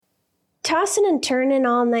tossing and turning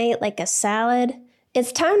all night like a salad?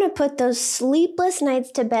 It's time to put those sleepless nights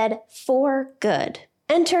to bed for good.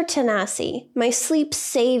 Enter Tenacity, my sleep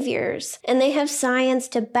saviors, and they have science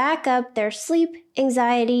to back up their sleep,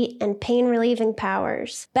 anxiety, and pain-relieving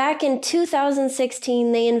powers. Back in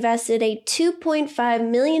 2016, they invested a $2.5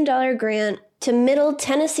 million grant to Middle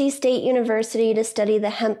Tennessee State University to study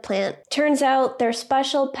the hemp plant. Turns out their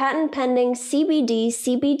special patent-pending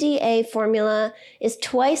CBD-CBDA formula is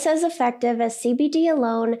twice as effective as CBD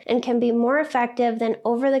alone and can be more effective than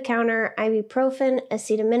over-the-counter ibuprofen,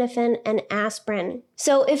 acetaminophen, and aspirin.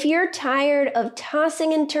 So if you're tired of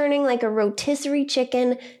tossing and turning like a rotisserie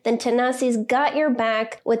chicken, then Tenacity's got your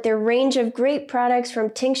back with their range of great products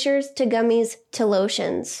from tinctures to gummies to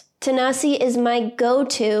lotions. Tenacity is my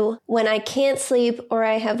go-to when I can't sleep or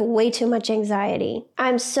I have way too much anxiety.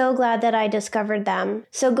 I'm so glad that I discovered them.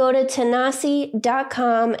 So go to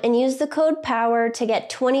tenacity.com and use the code POWER to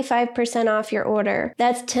get 25% off your order.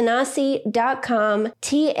 That's tenacity.com,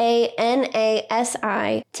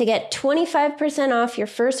 TANASI, to get 25% off your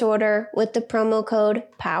first order with the promo code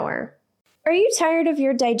POWER. Are you tired of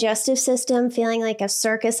your digestive system feeling like a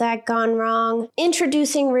circus act gone wrong?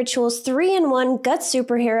 Introducing Ritual's 3-in-1 gut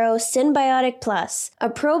superhero, Synbiotic Plus. A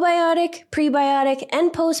probiotic, prebiotic,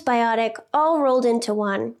 and postbiotic all rolled into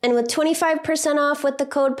one. And with 25% off with the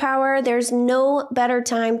code POWER, there's no better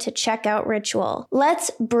time to check out Ritual. Let's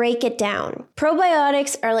break it down.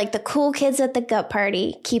 Probiotics are like the cool kids at the gut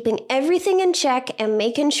party, keeping everything in check and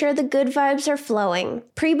making sure the good vibes are flowing.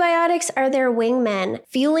 Prebiotics are their wingmen,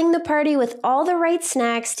 fueling the party with all the right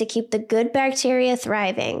snacks to keep the good bacteria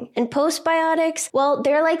thriving. And postbiotics, well,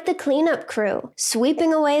 they're like the cleanup crew,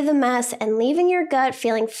 sweeping away the mess and leaving your gut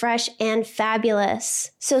feeling fresh and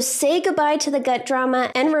fabulous. So say goodbye to the gut drama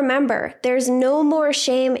and remember, there's no more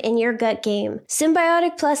shame in your gut game.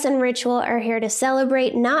 Synbiotic Plus and Ritual are here to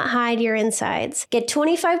celebrate, not hide your insides. Get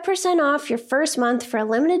 25% off your first month for a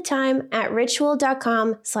limited time at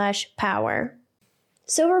ritual.com/power.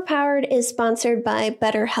 Sober Powered is sponsored by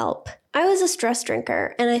BetterHelp. I was a stress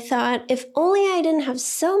drinker, and I thought, if only I didn't have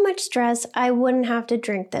so much stress, I wouldn't have to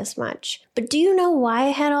drink this much. But do you know why I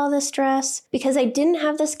had all this stress? Because I didn't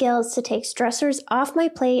have the skills to take stressors off my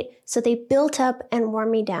plate, so they built up and wore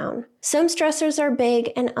me down. Some stressors are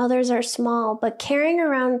big and others are small, but carrying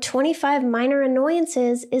around 25 minor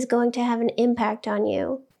annoyances is going to have an impact on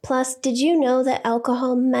you. Plus, did you know that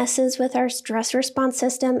alcohol messes with our stress response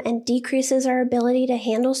system and decreases our ability to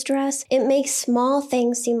handle stress? It makes small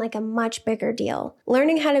things seem like a much bigger deal.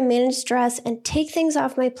 Learning how to manage stress and take things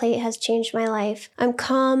off my plate has changed my life. I'm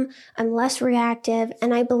calm, I'm less reactive,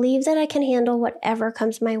 and I believe that I can handle whatever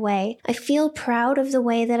comes my way. I feel proud of the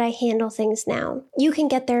way that I handle things now. You can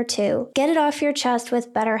get there too. Get it off your chest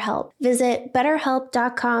with BetterHelp. Visit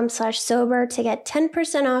betterhelp.com/sober to get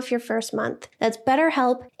 10% off your first month. That's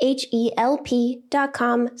BetterHelp,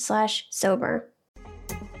 HELP.com/sober.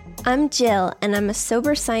 I'm Jill, and I'm a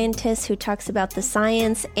sober scientist who talks about the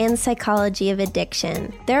science and psychology of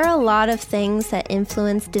addiction. There are a lot of things that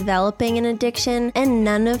influence developing an addiction, and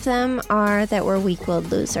none of them are that we're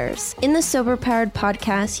weak-willed losers. In the Sober Powered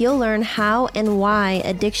podcast, you'll learn how and why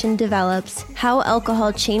addiction develops, how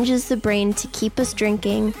alcohol changes the brain to keep us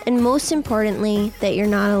drinking, and most importantly, that you're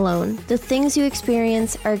not alone. The things you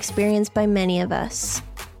experience are experienced by many of us.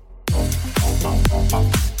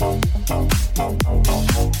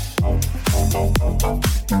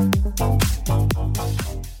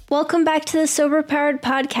 Welcome back to the Sober Powered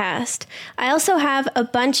podcast. I also have a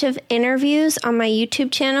bunch of interviews on my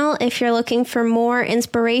YouTube channel. If you're looking for more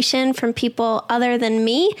inspiration from people other than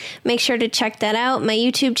me, make sure to check that out. My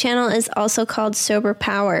YouTube channel is also called Sober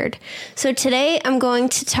Powered. So today I'm going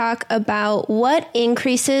to talk about what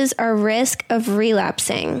increases our risk of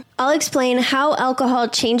relapsing. I'll explain how alcohol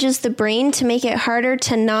changes the brain to make it harder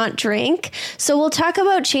to not drink. So we'll talk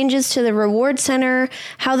about changes to the reward center,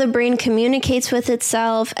 how the brain communicates with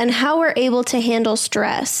itself, and how we're able to handle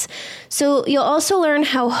stress. So you'll also learn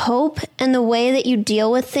how hope and the way that you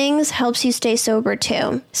deal with things helps you stay sober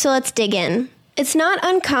too. So let's dig in. It's not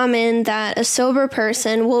uncommon that a sober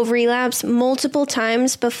person will relapse multiple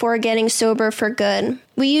times before getting sober for good.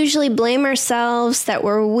 We usually blame ourselves that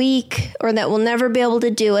we're weak or that we'll never be able to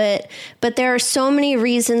do it, but there are so many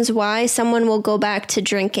reasons why someone will go back to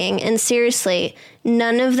drinking, and seriously,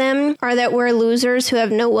 none of them are that we're losers who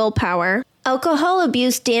have no willpower. Alcohol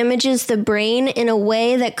abuse damages the brain in a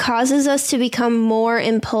way that causes us to become more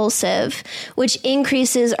impulsive, which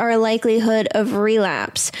increases our likelihood of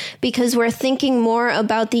relapse because we're thinking more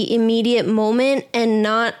about the immediate moment and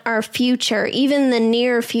not our future, even the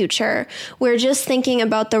near future. We're just thinking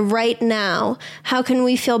about the right now. How can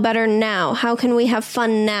we feel better now? How can we have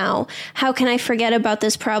fun now? How can I forget about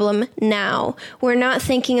this problem now? We're not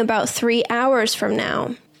thinking about 3 hours from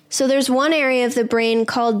now. So there's one area of the brain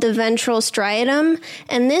called the ventral striatum,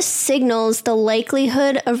 and this signals the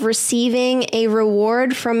likelihood of receiving a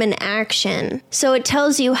reward from an action. So it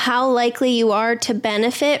tells you how likely you are to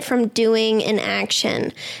benefit from doing an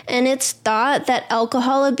action. And it's thought that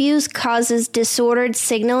alcohol abuse causes disordered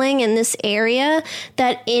signaling in this area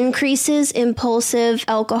that increases impulsive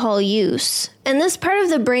alcohol use. And this part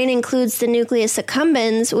of the brain includes the nucleus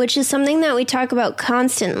accumbens, which is something that we talk about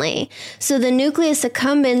constantly. So the nucleus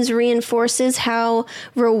accumbens reinforces how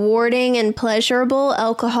rewarding and pleasurable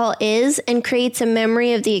alcohol is and creates a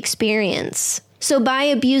memory of the experience. So by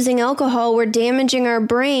abusing alcohol, we're damaging our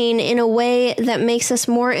brain in a way that makes us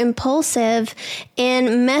more impulsive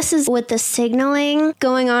and messes with the signaling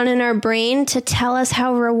going on in our brain to tell us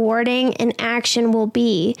how rewarding an action will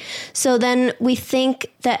be. So then we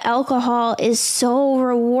think that alcohol is so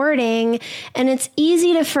rewarding, and it's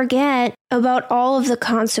easy to forget about all of the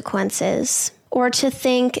consequences, or to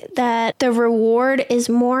think that the reward is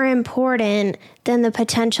more important than the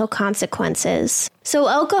potential consequences. So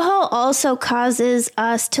alcohol also causes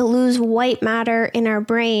us to lose white matter in our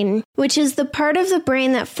brain, which is the part of the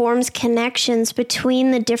brain that forms connections between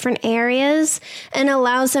the different areas and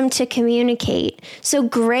allows them to communicate. So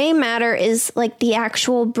gray matter is like the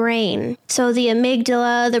actual brain. So the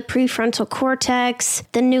amygdala, the prefrontal cortex,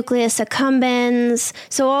 the nucleus accumbens,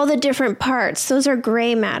 so all the different parts, those are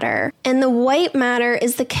gray matter. And the white matter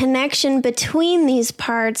is the connection between these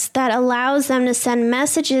parts that allows them to send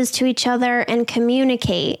messages to each other and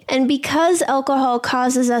communicate. And because alcohol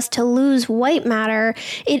causes us to lose white matter,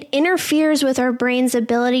 it interferes with our brain's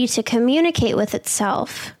ability to communicate with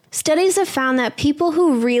itself. Studies have found that people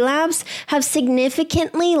who relapse have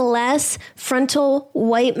significantly less frontal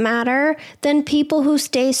white matter than people who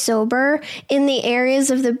stay sober in the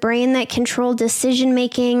areas of the brain that control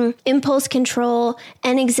decision-making, impulse control,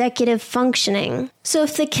 and executive functioning. So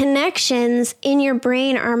if the connections in your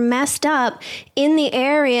brain are messed up in the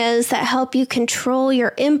areas that help you control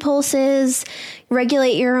your impulses,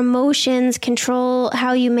 regulate your emotions, control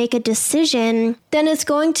how you make a decision, then it's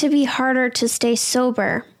going to be harder to stay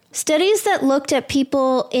sober. Studies that looked at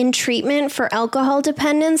people in treatment for alcohol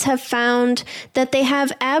dependence have found that they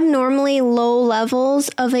have abnormally low levels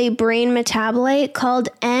of a brain metabolite called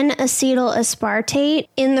N-acetyl-aspartate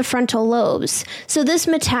in the frontal lobes. So this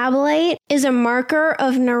metabolite is a marker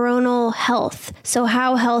of neuronal health, so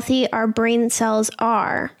how healthy our brain cells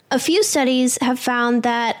are. A few studies have found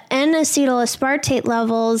that N-acetyl-aspartate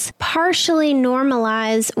levels partially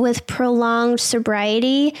normalize with prolonged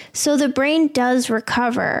sobriety, so the brain does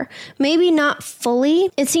recover. Maybe not fully.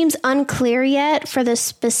 It seems unclear yet for the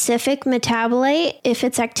specific metabolite if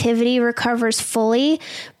its activity recovers fully,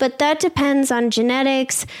 but that depends on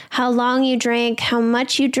genetics, how long you drank, how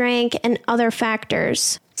much you drank, and other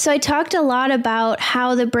factors. So I talked a lot about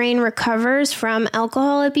how the brain recovers from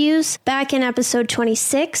alcohol abuse back in episode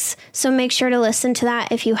 26, so make sure to listen to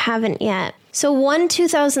that if you haven't yet. So one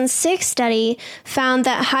 2006 study found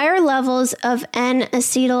that higher levels of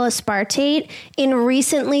N-acetyl-aspartate in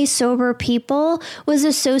recently sober people was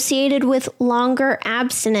associated with longer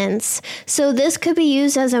abstinence. So this could be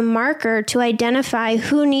used as a marker to identify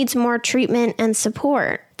who needs more treatment and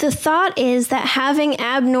support. The thought is that having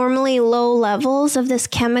abnormally low levels of this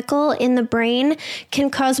chemical in the brain can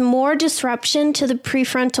cause more disruption to the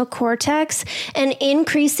prefrontal cortex and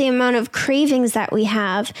increase the amount of cravings that we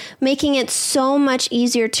have, making it so much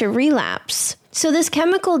easier to relapse. So this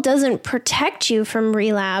chemical doesn't protect you from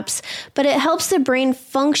relapse, but it helps the brain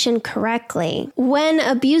function correctly. When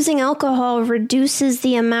abusing alcohol reduces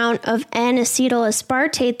the amount of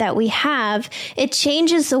N-acetyl-aspartate that we have, it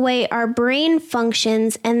changes the way our brain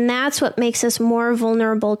functions, and that's what makes us more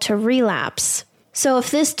vulnerable to relapse. So if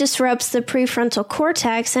this disrupts the prefrontal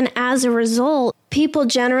cortex, and as a result, people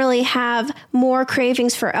generally have more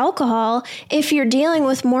cravings for alcohol, if you're dealing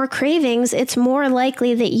with more cravings, it's more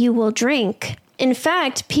likely that you will drink. In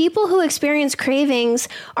fact, people who experience cravings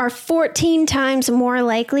are 14 times more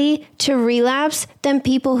likely to relapse than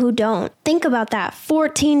people who don't. Think about that,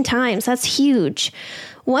 14 times, that's huge.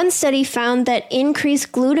 One study found that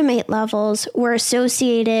increased glutamate levels were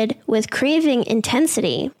associated with craving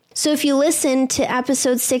intensity. So if you listen to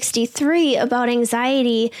episode 63 about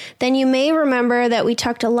anxiety, then you may remember that we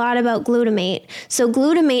talked a lot about glutamate. So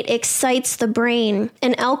glutamate excites the brain,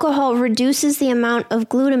 and alcohol reduces the amount of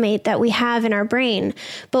glutamate that we have in our brain.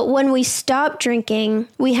 But when we stop drinking,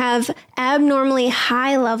 we have abnormally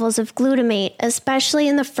high levels of glutamate, especially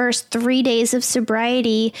in the first 3 days of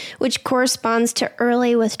sobriety, which corresponds to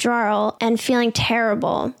early withdrawal and feeling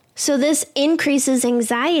terrible. So this increases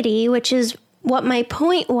anxiety, which is what my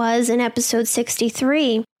point was in episode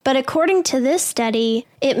 63. But according to this study,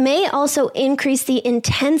 it may also increase the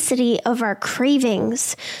intensity of our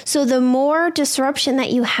cravings. So the more disruption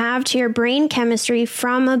that you have to your brain chemistry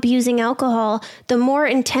from abusing alcohol, the more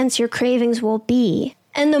intense your cravings will be.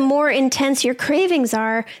 And the more intense your cravings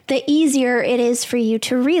are, the easier it is for you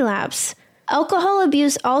to relapse. Alcohol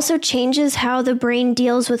abuse also changes how the brain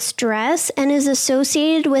deals with stress and is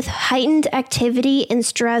associated with heightened activity in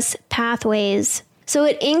stress pathways. So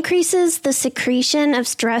it increases the secretion of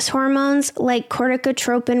stress hormones like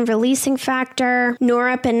corticotropin releasing factor,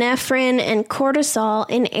 norepinephrine, and cortisol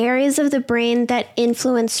in areas of the brain that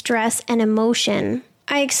influence stress and emotion.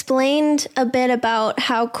 I explained a bit about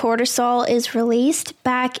how cortisol is released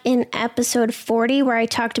back in episode 40 where I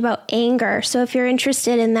talked about anger. So if you're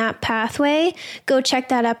interested in that pathway, go check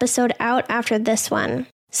that episode out after this one.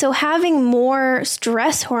 So having more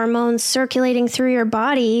stress hormones circulating through your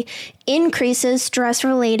body increases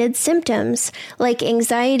stress-related symptoms like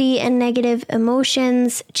anxiety and negative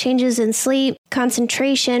emotions, changes in sleep,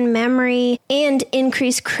 concentration, memory, and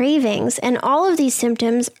increased cravings. And all of these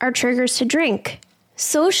symptoms are triggers to drink.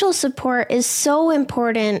 Social support is so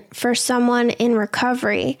important for someone in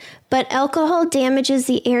recovery, but alcohol damages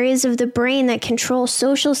the areas of the brain that control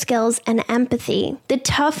social skills and empathy. The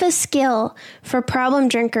toughest skill for problem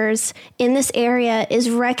drinkers in this area is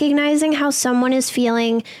recognizing how someone is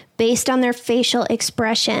feeling based on their facial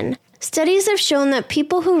expression. Studies have shown that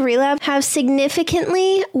people who relapse have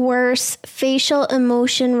significantly worse facial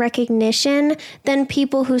emotion recognition than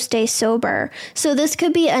people who stay sober. So this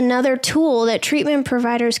could be another tool that treatment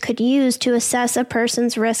providers could use to assess a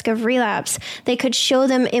person's risk of relapse. They could show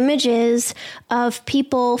them images of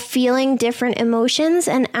people feeling different emotions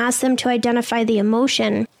and ask them to identify the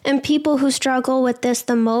emotion. And people who struggle with this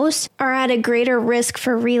the most are at a greater risk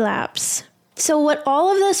for relapse. So what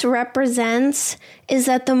all of this represents is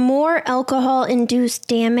that the more alcohol-induced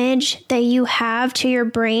damage that you have to your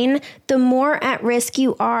brain, the more at risk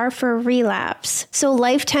you are for relapse. So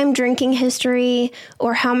lifetime drinking history,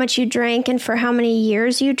 or how much you drank and for how many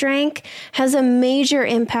years you drank, has a major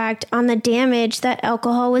impact on the damage that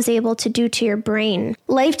alcohol was able to do to your brain.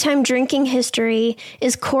 Lifetime drinking history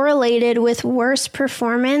is correlated with worse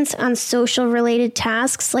performance on social-related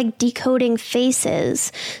tasks like decoding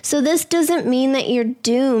faces. So this doesn't mean that you're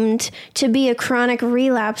doomed to be a chronic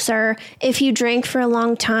relapser if you drank for a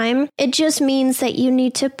long time. It just means that you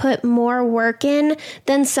need to put more work in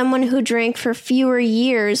than someone who drank for fewer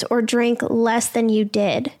years or drank less than you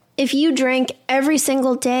did. If you drank every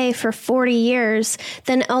single day for 40 years,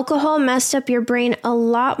 then alcohol messed up your brain a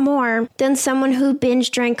lot more than someone who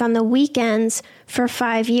binge drank on the weekends for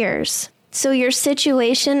 5 years. So your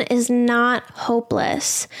situation is not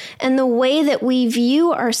hopeless. And the way that we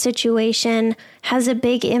view our situation has a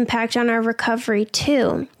big impact on our recovery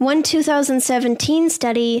too. One 2017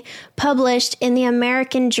 study published in the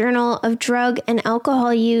American Journal of Drug and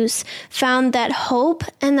Alcohol Use found that hope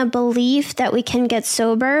and the belief that we can get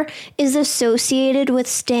sober is associated with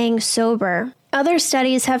staying sober. Other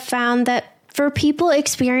studies have found that for people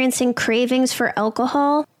experiencing cravings for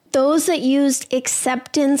alcohol, those that used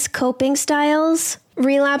acceptance coping styles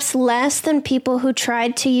relapse less than people who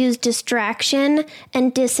tried to use distraction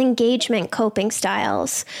and disengagement coping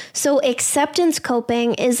styles. So acceptance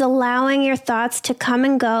coping is allowing your thoughts to come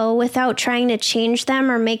and go without trying to change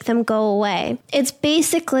them or make them go away. It's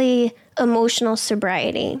basically emotional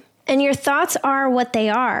sobriety. And your thoughts are what they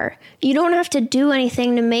are. You don't have to do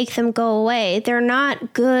anything to make them go away. They're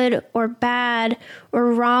not good or bad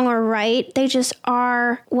or wrong or right. They just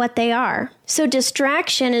are what they are. So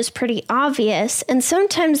distraction is pretty obvious. And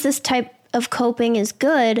sometimes this type of coping is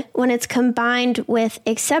good when it's combined with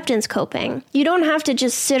acceptance coping. You don't have to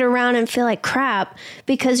just sit around and feel like crap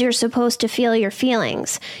because you're supposed to feel your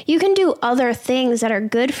feelings. You can do other things that are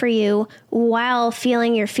good for you while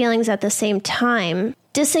feeling your feelings at the same time.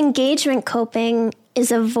 Disengagement coping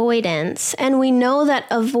is avoidance. And we know that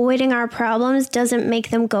avoiding our problems doesn't make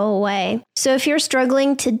them go away. So if you're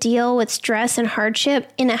struggling to deal with stress and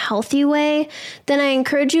hardship in a healthy way, then I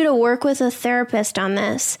encourage you to work with a therapist on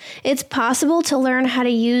this. It's possible to learn how to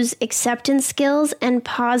use acceptance skills and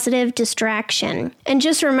positive distraction. And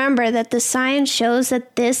just remember that the science shows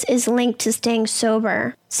that this is linked to staying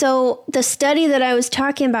sober. So the study that I was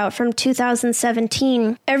talking about from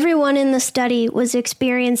 2017, everyone in the study was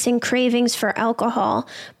experiencing cravings for alcohol,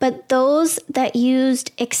 but those that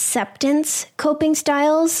used acceptance coping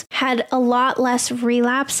styles had a lot less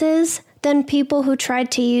relapses than people who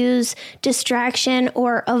tried to use distraction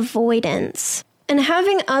or avoidance. And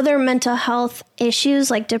having other mental health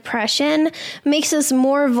issues like depression makes us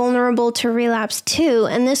more vulnerable to relapse too.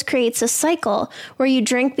 And this creates a cycle where you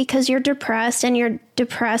drink because you're depressed and you're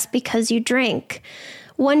depressed because you drink.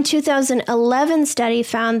 One 2011 study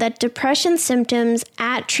found that depression symptoms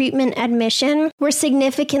at treatment admission were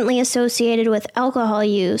significantly associated with alcohol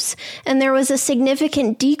use, and there was a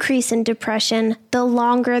significant decrease in depression the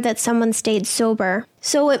longer that someone stayed sober.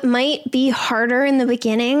 So it might be harder in the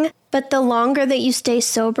beginning, but the longer that you stay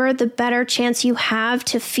sober, the better chance you have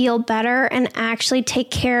to feel better and actually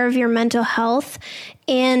take care of your mental health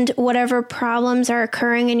and whatever problems are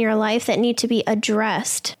occurring in your life that need to be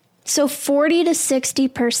addressed. So 40 to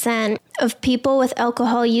 60% of people with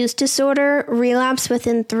alcohol use disorder relapse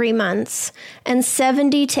within 3 months, and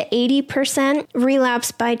 70 to 80%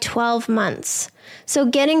 relapse by 12 months. So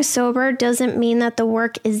getting sober doesn't mean that the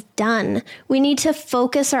work is done. We need to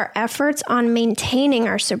focus our efforts on maintaining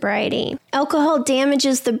our sobriety. Alcohol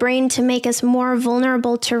damages the brain to make us more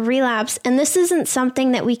vulnerable to relapse, and this isn't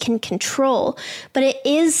something that we can control, but it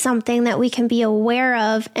is something that we can be aware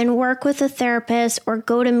of and work with a therapist or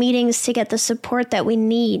go to meetings to get the support that we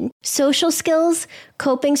need. Social skills,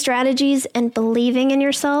 coping strategies, and believing in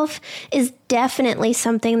yourself is definitely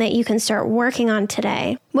something that you can start working on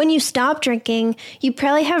today. When you stop drinking, you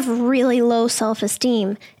probably have really low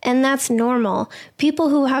self-esteem, and that's normal. People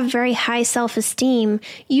who have very high self-esteem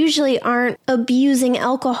usually aren't abusing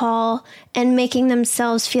alcohol and making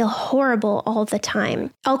themselves feel horrible all the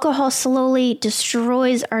time. Alcohol slowly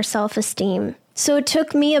destroys our self-esteem. So it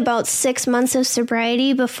took me about 6 months of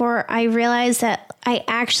sobriety before I realized that I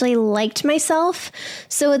actually liked myself.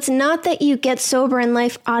 So it's not that you get sober and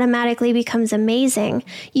life automatically becomes amazing.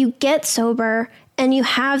 You get sober and you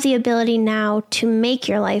have the ability now to make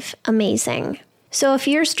your life amazing. So if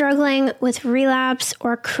you're struggling with relapse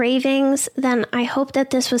or cravings, then I hope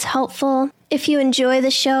that this was helpful. If you enjoy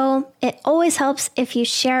the show, it always helps if you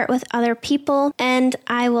share it with other people, and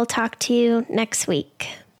I will talk to you next week.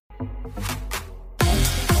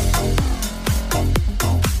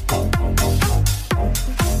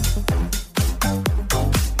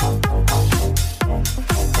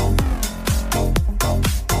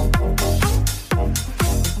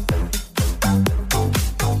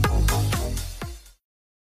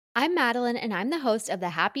 I'm Madeline, and I'm the host of the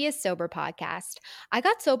Happiest Sober podcast. I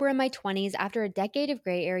got sober in my 20s after a decade of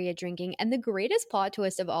gray area drinking, and the greatest plot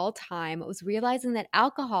twist of all time was realizing that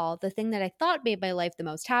alcohol, the thing that I thought made my life the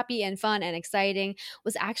most happy and fun and exciting,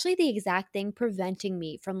 was actually the exact thing preventing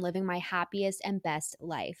me from living my happiest and best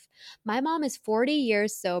life. My mom is 40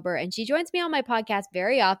 years sober, and she joins me on my podcast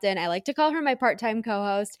very often. I like to call her my part-time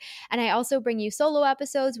co-host, and I also bring you solo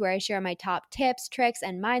episodes where I share my top tips, tricks,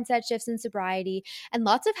 and mindset shifts in sobriety, and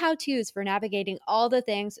lots of how-tos for navigating all the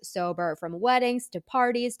things sober, from weddings to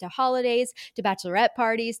parties to holidays to bachelorette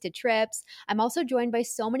parties to trips. I'm also joined by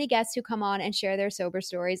so many guests who come on and share their sober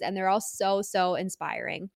stories, and they're all so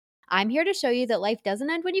inspiring. I'm here to show you that life doesn't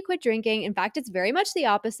end when you quit drinking. In fact, it's very much the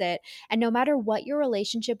opposite. And no matter what your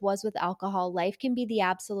relationship was with alcohol, life can be the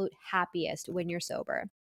absolute happiest when you're sober.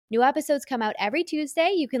 New episodes come out every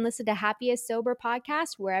Tuesday. You can listen to Happiest Sober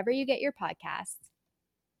podcast wherever you get your podcasts.